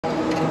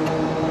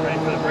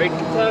braking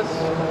test.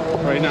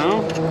 Right now?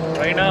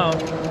 Right now.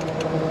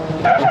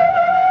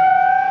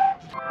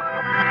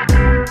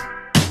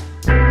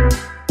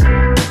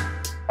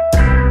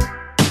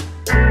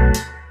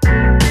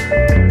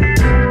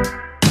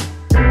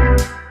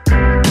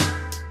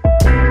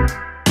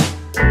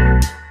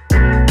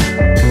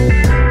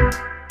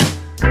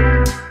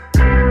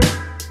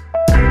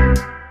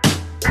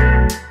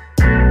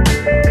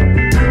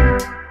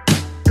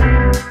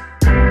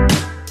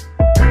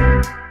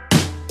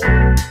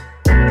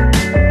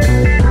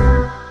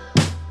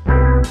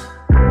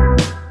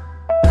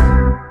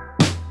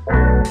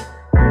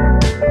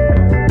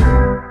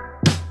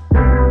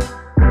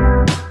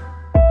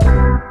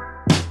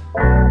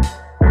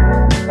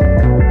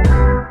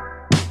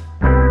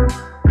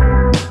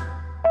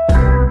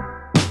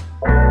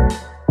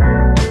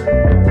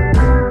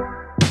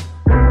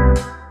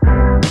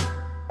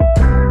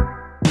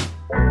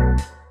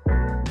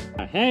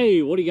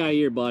 Hey, what do you got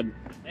here, bud?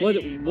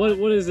 Hey,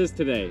 What is this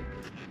today?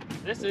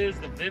 This is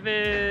the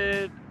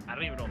Vivid. I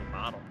don't even know the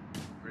model.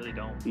 Really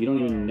don't. You don't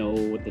even know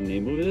what the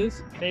name of it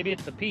is? Maybe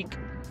it's the Peak.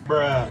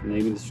 Bruh.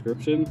 Name and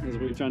description is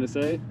what you're trying to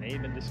say?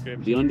 Name and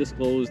description. The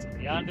undisclosed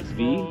The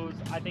undisclosed.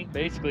 I think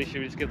basically, should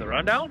we just give the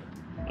rundown?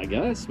 I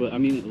guess, but I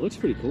mean, it looks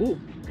pretty cool.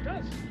 It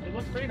does. It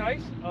looks pretty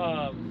nice.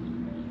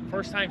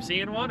 First time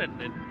seeing one,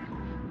 and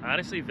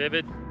honestly,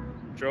 Vivid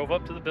drove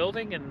up to the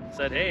building and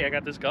said, "Hey, I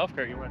got this golf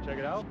cart. You want to check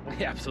it out?"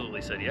 We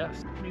absolutely said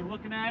yes. I mean,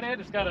 looking at it,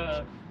 it's got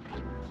a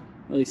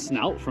Really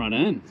snout front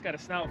end. It's got a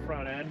snout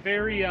front end.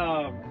 Very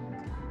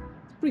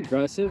Pretty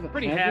aggressive.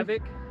 pretty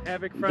havoc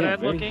front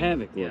end very looking.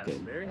 havoc Yes,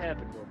 looking. very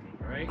havoc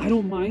looking, right? I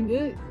don't mind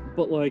it,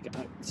 but like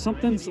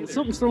something's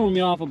throwing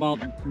me off about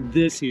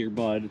this here,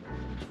 bud.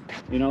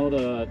 You know,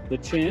 the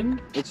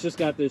chin. It's just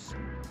got this.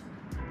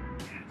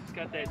 It's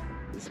got that.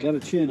 It's got a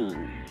chin on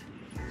it.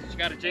 She's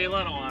got a Jay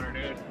Leno on her,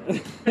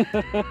 dude.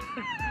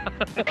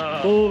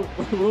 Oh,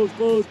 Rose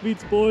close,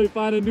 Beats Boy,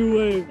 find a new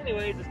way.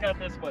 Anyways, it's got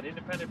this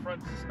independent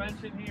front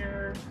suspension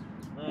here.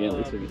 Yeah, it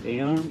looks like an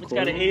A-arm. It's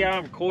got an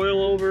A-arm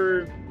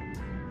coilover.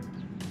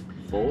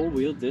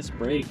 Full-wheel disc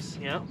brakes.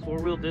 Yeah,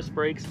 four-wheel disc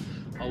brakes,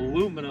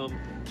 aluminum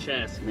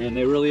chassis. Man,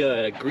 they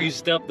really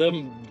greased up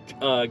them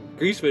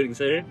grease fittings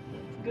there.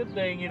 Good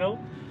thing, you know.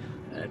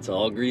 That's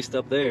all greased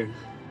up there.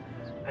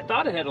 I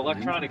thought it had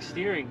electronic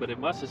steering, but it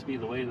must just be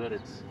the way that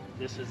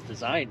this is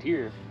designed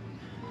here.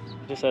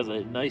 It just has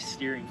a nice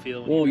steering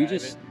feel. Whoa, you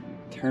just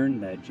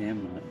turned that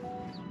jam nut.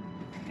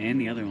 And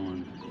the other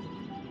one.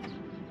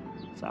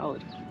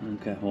 Solid.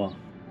 Okay, well.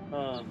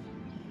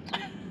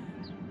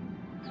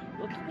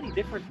 Look how many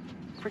different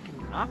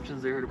freaking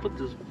options there to put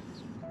this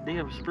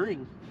damn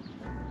spring.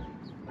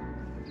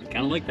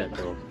 Kind of like that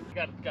though. You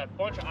got a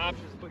bunch of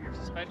options to put your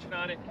suspension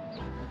on it.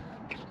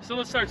 So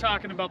let's start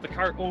talking about the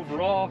cart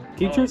overall.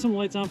 Can you turn some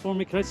lights on for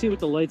me? Can I see it with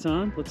the lights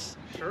on? Let's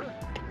Sure.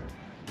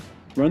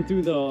 run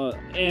through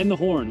and the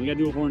horn. We gotta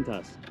do a horn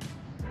test.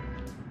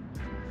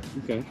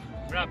 Okay,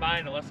 We're not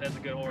buying unless it has a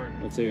good horn.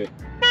 let's hear it.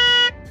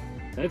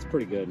 That's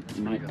pretty good.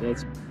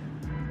 That's.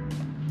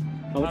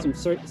 How about some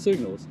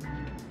signals?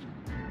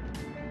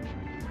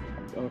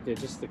 Okay,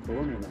 just the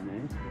corner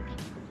then,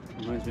 eh?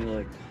 Reminds me of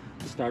like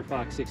Star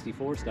Fox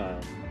 64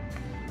 style.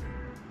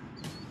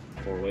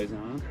 Four ways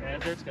on.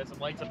 And it's got some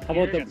lights up How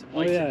here. about the? got some Oh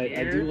lights yeah, in the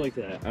I air. do like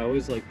that. I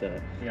always like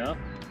that. Yeah.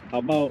 How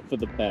about for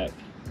the back?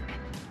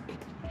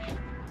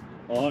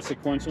 Oh,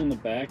 sequential in the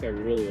back. I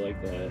really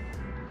like that.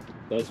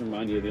 Does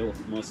remind you of the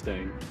old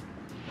Mustang.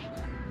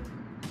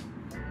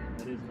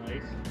 That is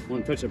nice.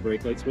 Want to touch a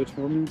brake light switch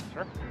for me?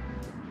 Sure.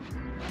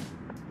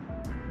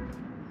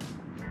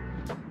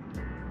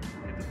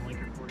 Get this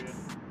blinker for you.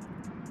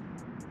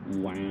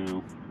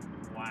 Wow.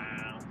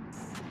 Wow.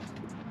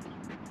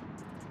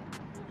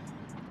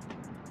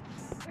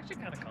 It's actually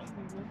kind of comfy.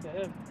 Look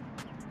at it.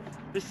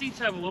 The seats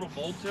have a little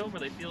fold to them where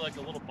they feel like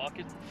a little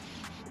bucket.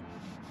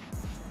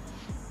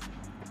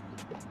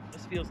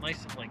 This feels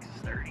nice and like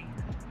sturdy.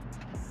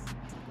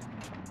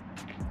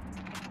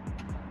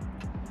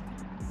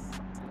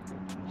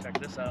 Check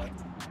this out.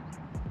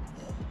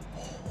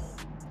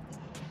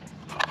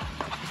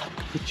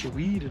 Put your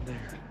weed in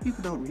there.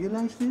 People don't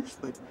realize this,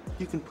 but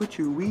you can put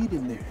your weed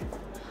in there.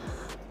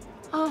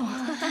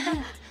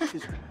 Oh.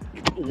 Just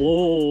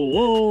Whoa,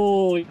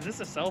 whoa. Is this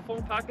a cell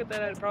phone pocket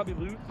that I'd probably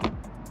lose?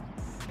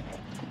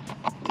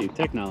 Dude,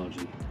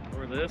 technology.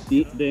 Or this?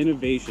 The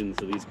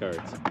innovations of these cards.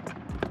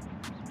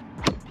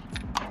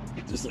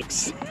 It just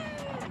looks.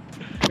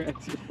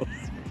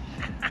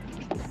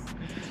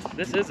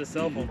 This is a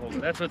cell phone holder.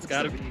 That's what it's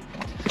got to be.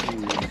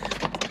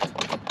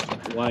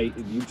 Why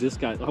you just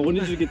got? When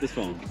did you get this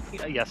phone?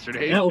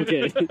 Yesterday. Yeah,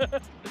 okay.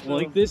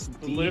 Like this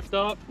deep, lift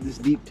up. this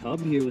deep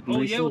tub here with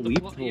nice little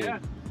weep hole. yeah.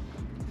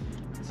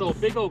 So a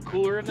big old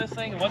cooler in this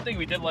thing. And one thing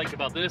we did like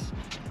about this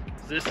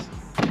is this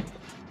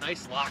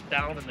nice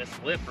lockdown in this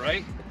lip,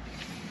 right?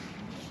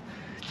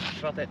 Talk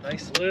about that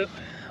nice lip.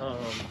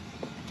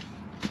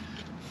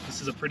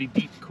 This is a pretty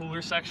deep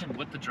cooler section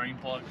with the drain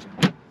plug.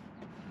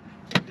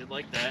 Did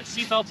like that.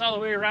 Seatbelts all the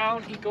way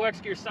around.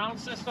 EcoX gear sound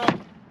system.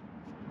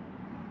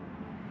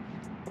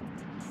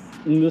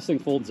 And this thing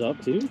folds up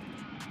too?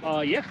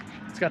 Yeah.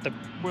 It's got the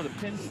where the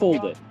pins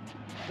Fold it.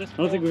 This I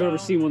don't think we've ever down.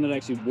 seen one that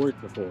actually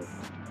worked before.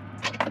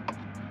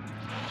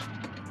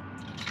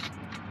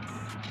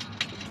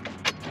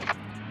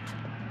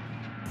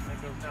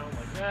 That goes down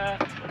like that.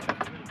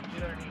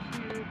 Get underneath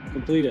here.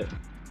 Complete it.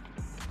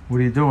 What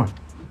are you doing?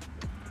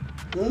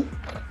 Hmm?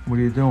 What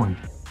are you doing?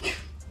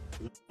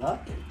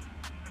 Nothing.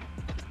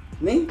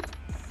 Me?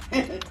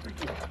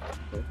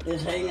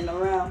 Just hanging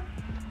around.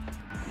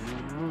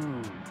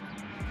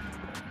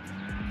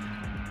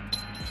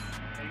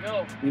 There you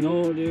go. You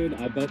know, dude,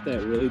 I bet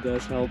that really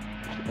does help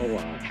a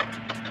lot.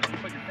 You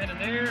put your pin in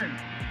there and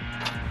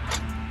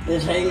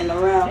Just hanging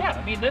around. yeah,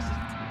 I mean this is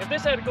if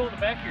this had to go in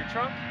the back of your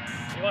trunk,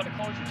 you want to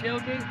close your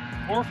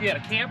tailgate, or if you had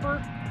a camper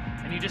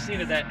and you just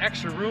needed that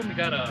extra room, you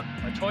got a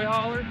toy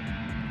hauler.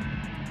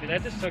 I mean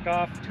that just took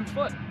off 2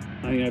 foot.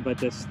 I mean, I bet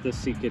this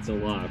seat gets a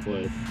lot,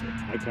 but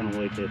I kind of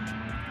like it.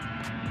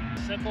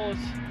 Simple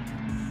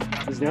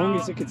As long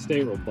as it can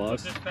stay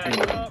robust Just back and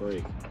it not up.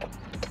 break.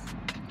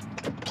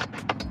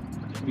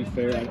 To be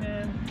fair, I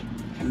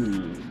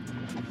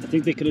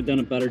think they could have done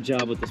a better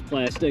job with this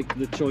plastic,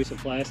 the choice of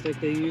plastic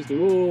they used.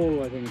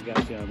 Oh, I think I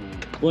got you on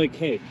that. Like,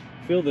 hey,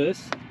 feel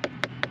this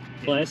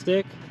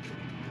plastic,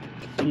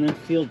 and then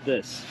feel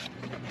this.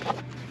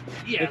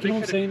 Yeah, Like, you know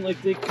what I'm saying?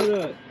 Like, they could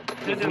have.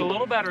 They did a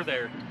little better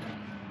there.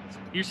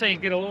 You're saying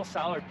get a little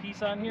solid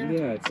piece on here?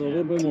 Yeah, it's a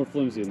little bit more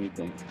flimsy than you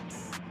think.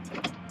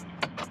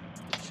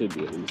 Should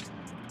be at least.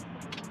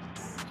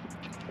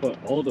 But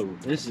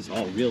this is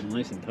all real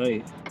nice and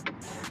tight.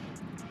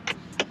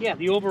 Yeah,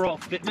 the overall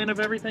fitment of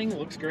everything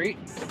looks great.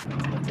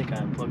 I think I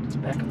unplugged its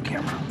backup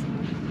camera.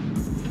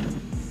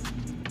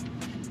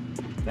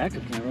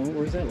 Backup camera,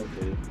 where's that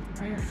located?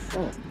 Right here.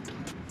 Oh.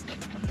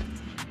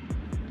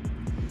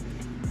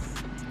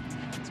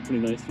 It's a pretty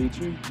nice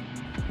feature.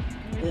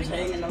 Just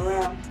hanging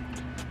around.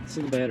 Let's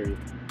see the battery.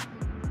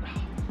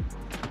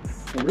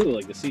 I really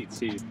like the seats,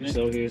 see.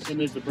 So here's And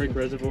there's the brake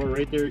reservoir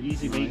right there,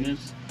 easy Nice.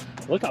 maintenance.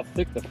 Look how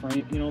thick the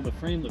frame, you know, the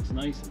frame looks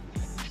nice and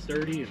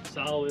sturdy and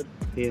solid.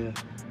 yeah.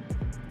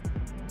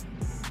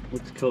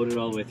 Looks coated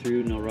all the way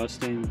through, no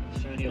rusting.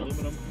 Shiny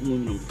aluminum.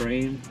 Aluminum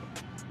frame.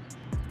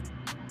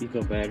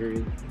 Eco battery.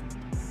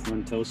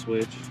 One tow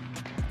switch.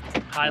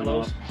 High On low,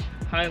 off.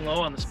 high and low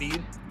on the speed.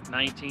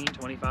 19,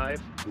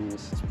 25.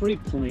 Yes, it's pretty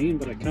plain,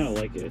 but I kind of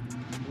like it.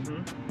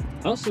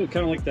 I also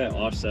kind of like that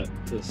offset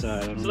to the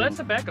side. I don't So know. that's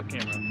the backup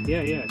camera.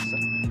 Yeah.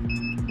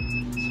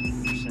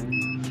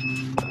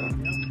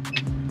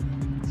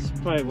 It's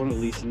probably one of the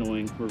least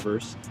annoying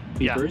reverse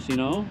Yeah. beepers, you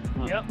know?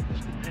 Yep.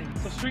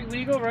 So street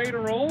legal, ready to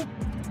roll.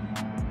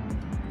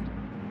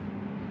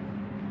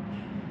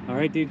 All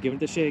right, dude, give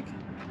it a shake.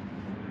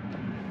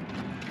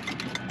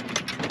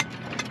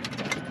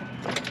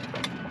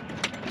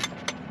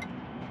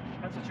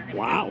 That's what you're gonna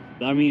Wow.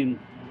 I mean,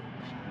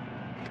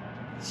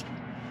 it's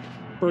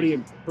pretty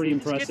get.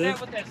 impressive. Just get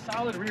that with that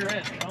solid rear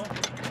end, you know?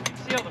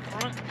 See how the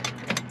front?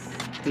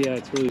 Yeah,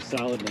 it's really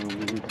solid down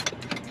there.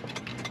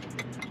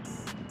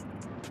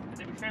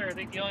 To be fair, I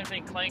think the only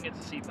thing clanging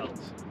is the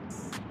seatbelts.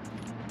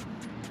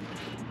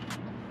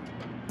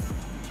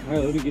 All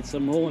right, let me get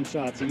some rolling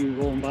shots of you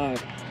rolling by.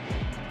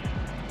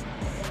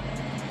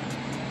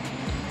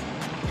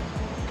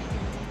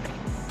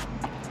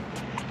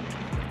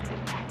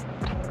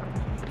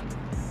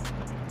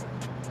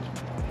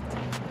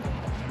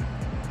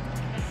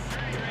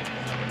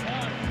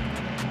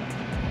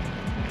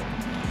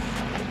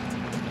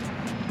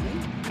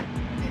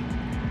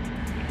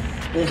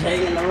 Just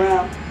hanging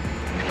around.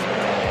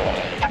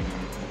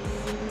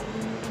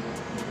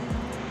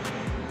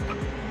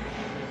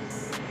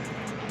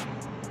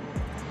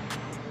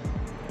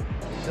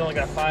 She's only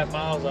got 5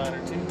 miles on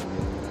her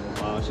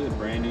too. Wow, she's a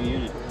brand new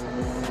unit.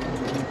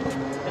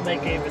 And they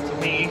gave it to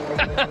me. All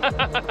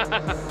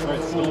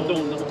right, so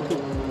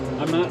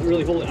don't. I'm not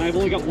really holding. I've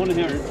only got one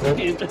hand.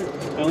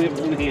 I only have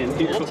one hand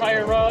here. Little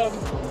tire rub.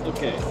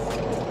 Okay.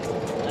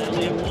 I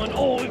only have one.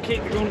 Oh, okay,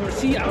 you're going over.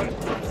 See,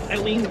 I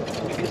leaned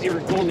because you were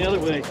going the other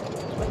way.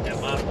 That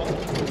model.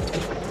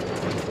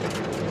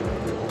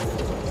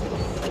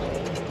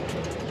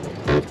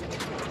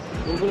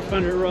 A little bit of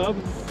fender rub.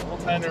 Little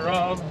fender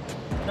rub.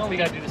 No, we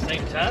gotta do the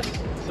same test.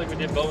 Just like we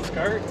did Bo's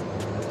cart.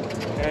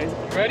 Okay,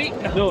 you ready?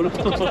 No. No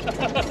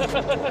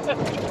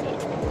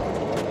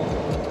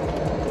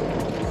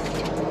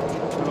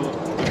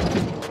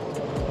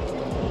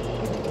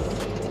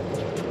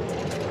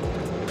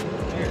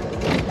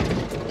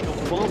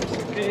bumps.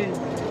 Okay.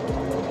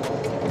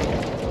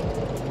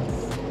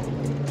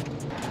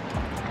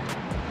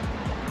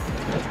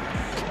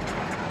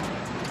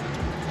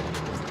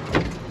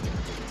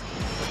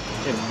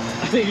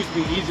 I think it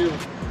would be easier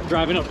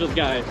driving up this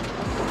guy.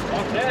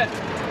 Fuck that.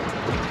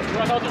 You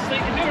know how this thing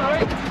can do,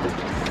 right?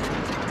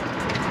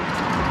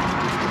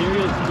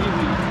 Serious,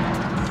 easy.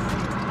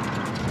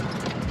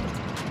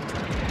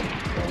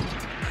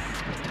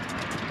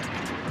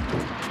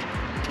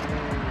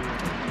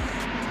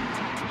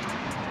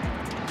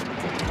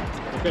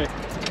 Okay.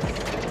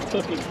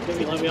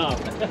 Let me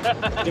off.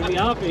 Get me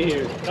off of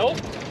here. Nope.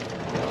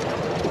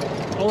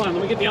 Hold on,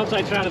 let me get the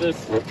outside shot of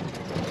this.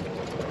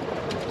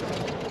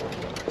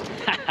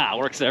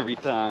 Works every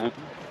time.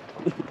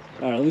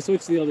 All right, let me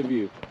switch to the other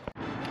view.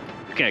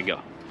 Okay, go.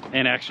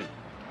 And action.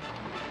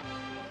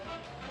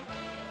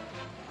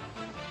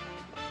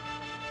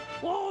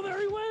 Whoa, there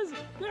he was!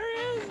 There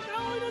he is!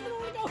 No, he doesn't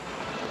want to go!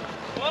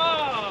 Whoa!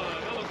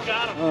 I almost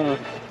got him.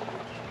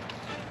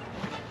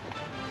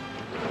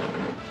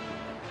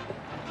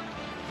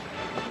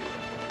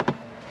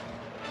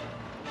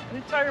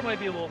 The tire might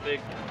be a little big.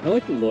 I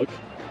like the look.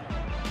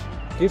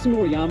 Gives me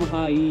more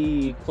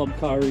Yamaha-y, club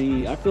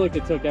car-y. I feel like they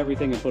took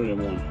everything and put it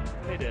in one.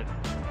 They did.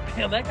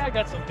 Man, that guy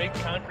got some big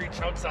concrete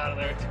chunks out of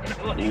there.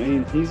 I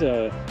mean, he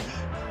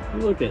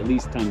looked at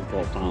least 10 to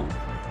 12 pounds.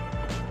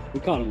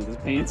 We caught him with his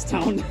pants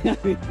down.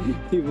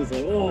 He was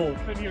like, "Oh,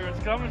 I knew it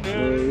was coming,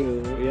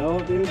 dude. Yo,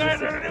 dude,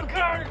 Guys, on a new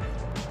car."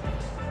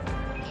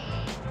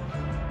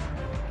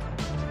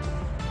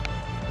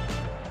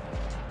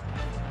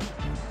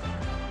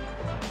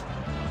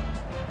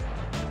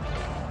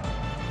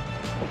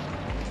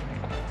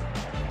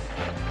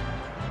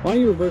 Why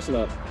don't you reverse it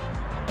up?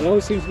 It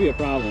always seems to be a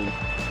problem.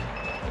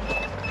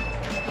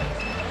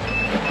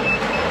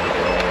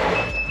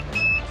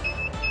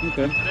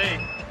 Okay.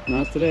 Today.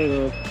 Not today,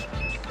 though.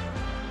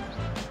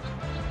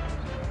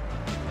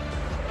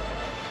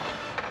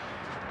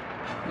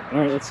 All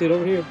right, let's see it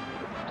over here.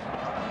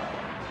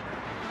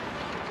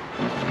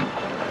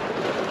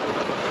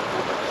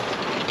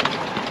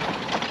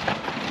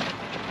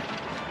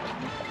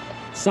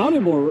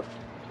 Sounded more.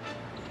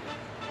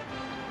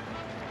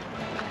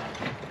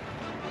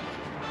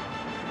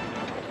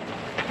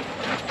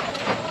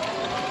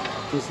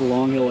 Just a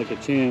long hill like a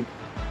champ.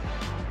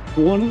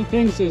 One of the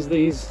things is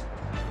these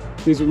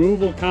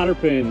removable cotter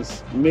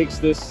pins makes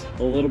this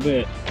a little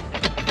bit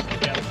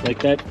like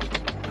that.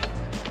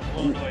 A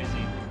little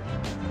noisy.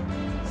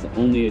 It's the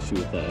only issue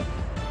with that.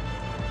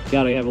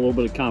 Gotta have a little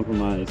bit of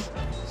compromise.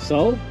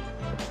 So,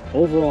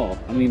 overall,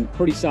 I mean,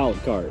 pretty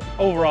solid cart.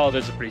 Overall, it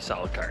is a pretty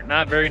solid car.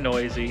 Not very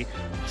noisy.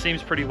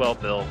 Seems pretty well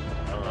built.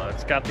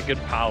 It's got the good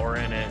power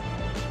in it.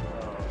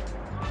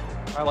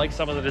 I like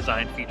some of the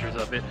design features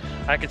of it.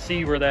 I could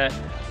see where that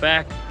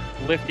back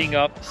lifting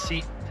up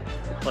seat,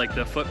 like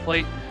the foot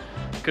plate,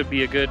 could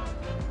be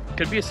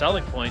a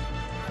selling point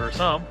for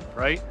some,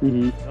 right?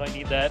 Mm-hmm. So I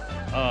need that.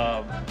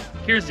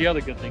 Here's the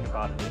other good thing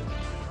about it is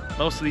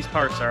most of these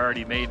parts are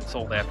already made and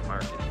sold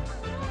aftermarket.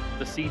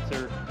 The seats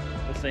are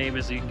the same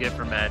as you can get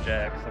from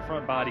Magix. The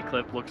front body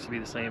clip looks to be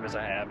the same as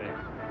I have it.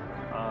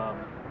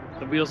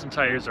 The wheels and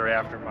tires are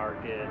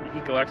aftermarket. The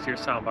Eco Exterior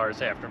soundbar is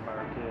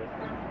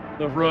aftermarket.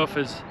 The roof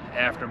is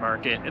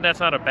aftermarket, and that's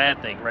not a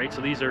bad thing, right?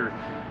 So these are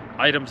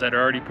items that are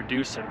already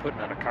produced and put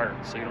on a cart,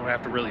 so you don't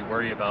have to really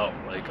worry about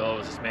like, oh,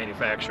 is this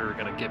manufacturer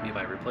going to give me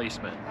my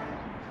replacement?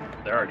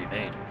 They're already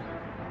made,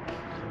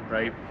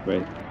 right?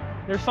 Right.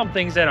 There's some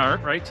things that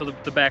aren't, right? So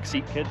the back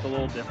seat kit's a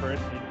little different.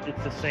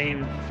 It's the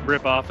same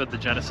rip-off of the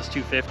Genesis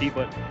 250,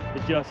 but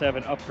it just have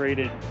an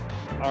upgraded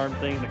arm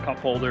thing. The cup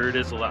holder, it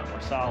is a lot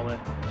more solid.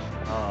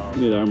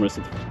 Yeah, the armrest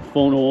with the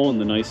phone hole and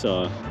the nice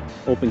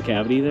open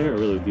cavity there. I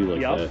really do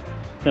like that.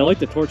 I like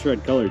the torch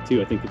red color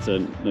too. I think it's a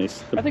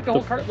nice. I think the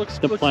whole cart looks.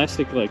 The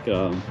plastic, like,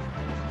 you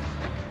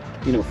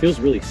know, feels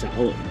really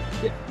solid.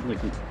 Yeah. Like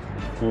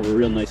over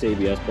real nice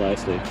ABS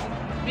plastic.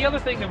 The other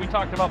thing that we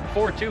talked about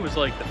before too is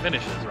like the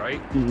finishes,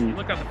 right? Mm-hmm. You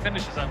look at the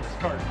finishes on this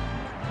cart.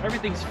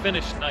 Everything's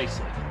finished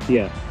nicely.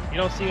 Yeah. You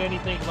don't see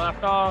anything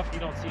left off. You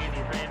don't see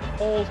any random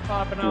holes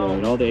popping out.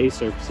 Right. All the A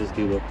surfaces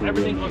do look really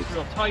Everything nice. looks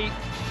real tight.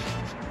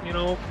 You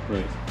know.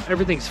 Right.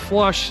 Everything's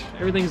flush.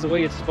 Everything's the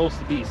way it's supposed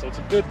to be. So it's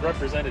a good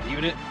represented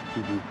unit.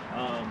 Mm-hmm.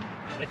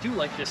 I do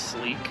like this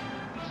sleek.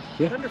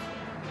 Yeah.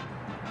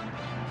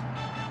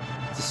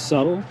 It's a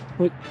subtle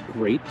but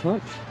great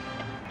touch.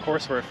 Of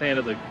course, we're a fan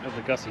of the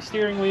Gussie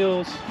steering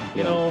wheels.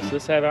 You know, so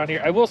this have on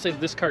here. I will say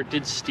this cart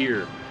did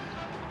steer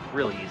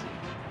really easy.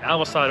 I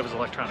almost thought it was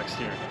electronic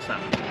steering. It's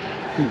not.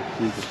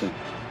 Interesting.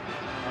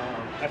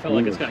 I felt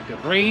like it's got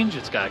good range.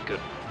 It's got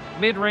good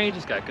mid-range.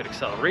 It's got good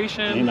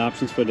acceleration. And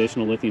options for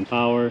additional lithium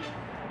power.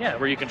 Yeah,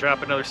 where you can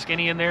drop another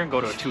skinny in there and go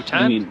to a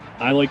 210. I mean,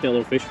 I like that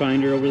little fish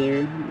finder over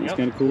there. It's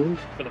kind of cool.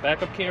 For the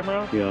backup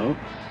camera. Yeah.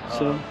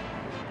 So.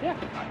 Yeah.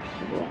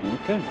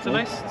 Okay. It's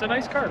a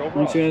nice cart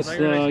overall. Why don't you ask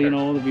you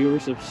know, the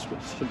viewers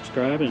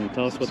subscribe and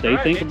tell us what they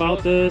think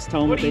about this.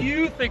 Tell them what do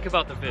you think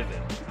about the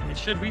Vivid? And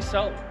should we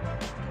sell it?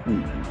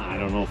 I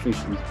don't know if we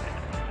should.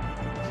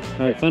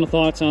 All right, final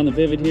thoughts on the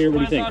Vivid here. What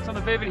do you think? Final thoughts on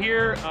the Vivid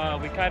here.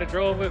 We kind of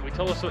drove it. We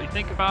told us what you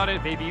think about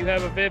it. Maybe you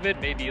have a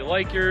Vivid. Maybe you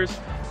like yours.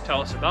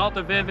 Tell us about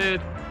the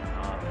Vivid.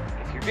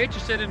 If you're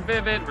interested in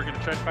Vivid, we're going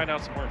to try to find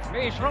out some more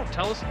information. Oh,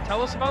 tell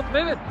us about the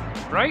Vivid,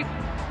 right?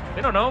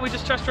 We don't know. We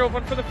just drove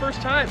one for the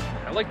first time.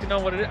 I'd like to know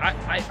what it is.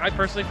 I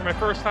personally, for my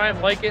first time,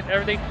 like it.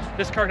 Everything.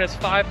 This cart has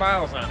 5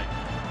 miles on it.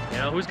 You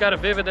know, who's got a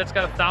Vivid that's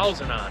got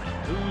 1,000 on it?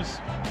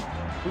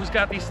 Who's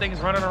got these things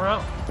running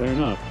around? Fair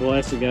enough. We'll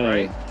ask the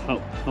guy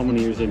how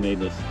many years they made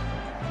this.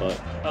 But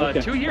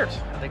okay. 2 years.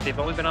 I think they've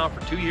only been out for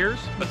 2 years,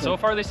 but so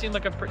far they seem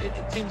like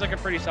it seems like a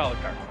pretty solid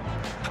car.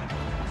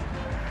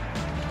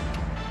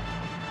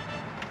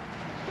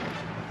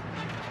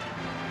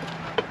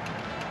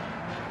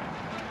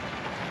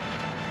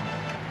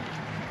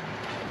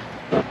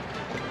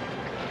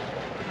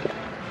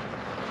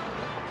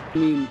 I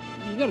mean,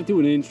 you gotta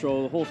do an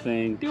intro, the whole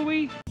thing. Do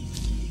we?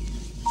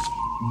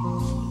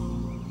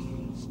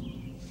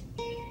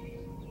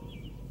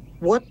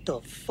 What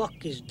the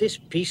fuck is this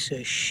piece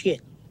of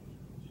shit?